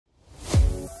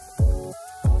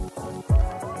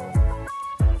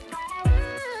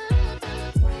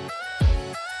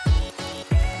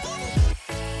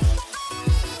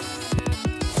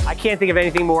can't think of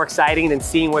anything more exciting than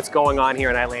seeing what's going on here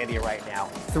in Islandia right now.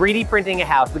 3D printing a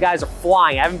house. The guys are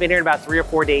flying. I haven't been here in about 3 or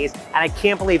 4 days, and I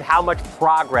can't believe how much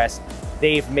progress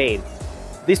they've made.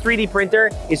 This 3D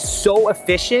printer is so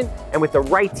efficient, and with the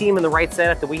right team and the right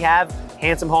setup that we have,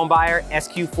 Handsome Home Buyer,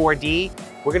 SQ4D,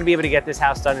 we're gonna be able to get this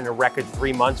house done in a record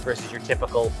 3 months versus your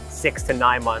typical 6 to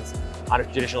 9 months on a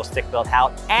traditional stick-built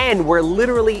house. And we're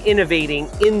literally innovating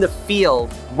in the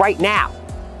field right now.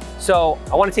 So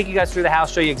I wanna take you guys through the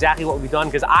house, show you exactly what we've done,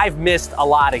 because I've missed a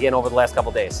lot again over the last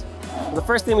couple days. So the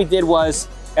first thing we did was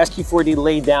SQ4D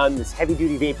laid down this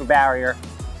heavy-duty vapor barrier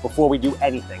before we do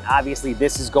anything. Obviously,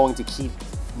 this is going to keep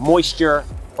moisture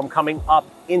from coming up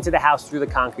into the house through the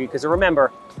concrete, because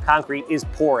remember, concrete is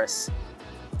porous.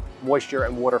 Moisture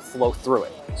and water flow through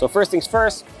it. So first things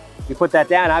first, we put that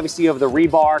down. Obviously, you have the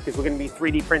rebar, because we're gonna be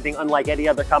 3D printing, unlike any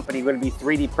other company, we're gonna be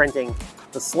 3D printing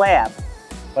the slab.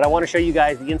 But I wanna show you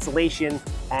guys the insulation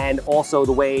and also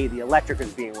the way the electric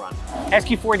is being run.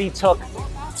 SQ4D took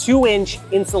 2-inch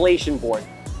insulation board,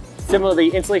 similar to the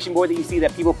insulation board that you see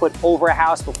that people put over a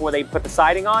house before they put the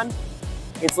siding on.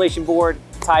 Insulation board,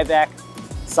 Tyvek,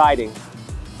 siding.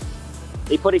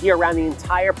 They put it here around the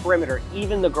entire perimeter,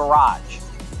 even the garage,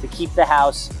 to keep the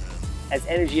house as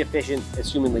energy efficient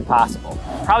as humanly possible.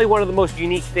 Probably one of the most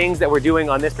unique things that we're doing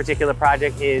on this particular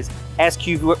project is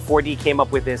SQ4D came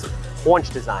up with this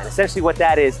haunch design. Essentially what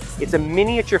that is, it's a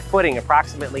miniature footing,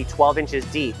 approximately 12 inches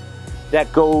deep,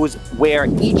 that goes where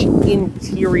each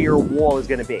interior wall is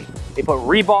gonna be. They put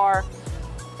rebar,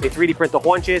 they 3D print the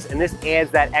haunches, and this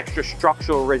adds that extra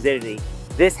structural rigidity.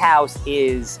 This house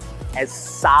is as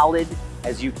solid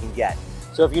as you can get.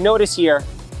 So if you notice here,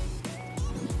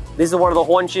 this is one of the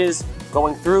haunches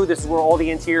going through. This is where all the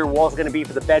interior walls are gonna be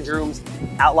for the bedrooms,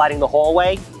 outlining the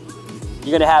hallway.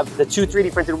 You're gonna have the 2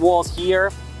 3D printed walls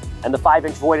here and the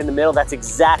 5-inch void in the middle. That's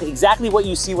exactly what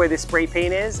you see where this spray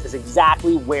paint is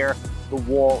exactly where the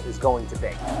wall is going to be.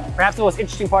 Perhaps the most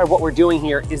interesting part of what we're doing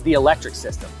here is the electric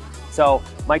system. So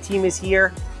my team is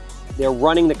here. They're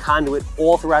running the conduit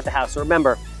all throughout the house. So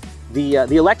remember, the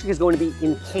electric is going to be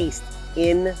encased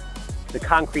in the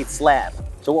concrete slab.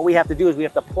 So what we have to do is we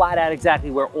have to plot out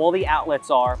exactly where all the outlets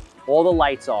are, all the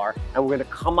lights are, and we're gonna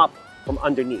come up from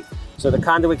underneath. So the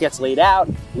conduit gets laid out.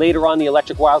 Later on, the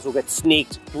electric wires will get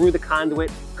snaked through the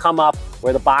conduit, come up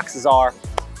where the boxes are,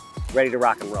 ready to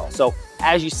rock and roll. So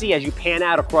as you see, as you pan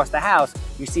out across the house,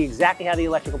 you see exactly how the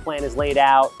electrical plan is laid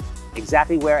out,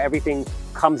 exactly where everything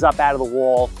comes up out of the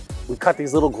wall. We cut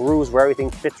these little grooves where everything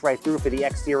fits right through for the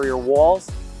exterior walls,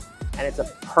 and it's a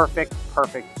perfect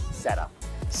setup.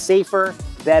 Safer,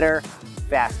 better,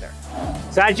 faster.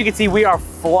 So as you can see, we are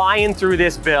flying through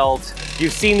this build.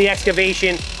 You've seen the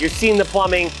excavation, you've seen the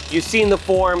plumbing, you've seen the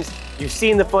forms, you've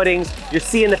seen the footings, you're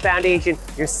seeing the foundation,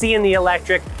 you're seeing the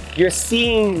electric, you're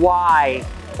seeing why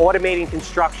automating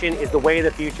construction is the way of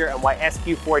the future and why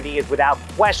SQ4D is without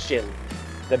question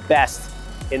the best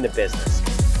in the business.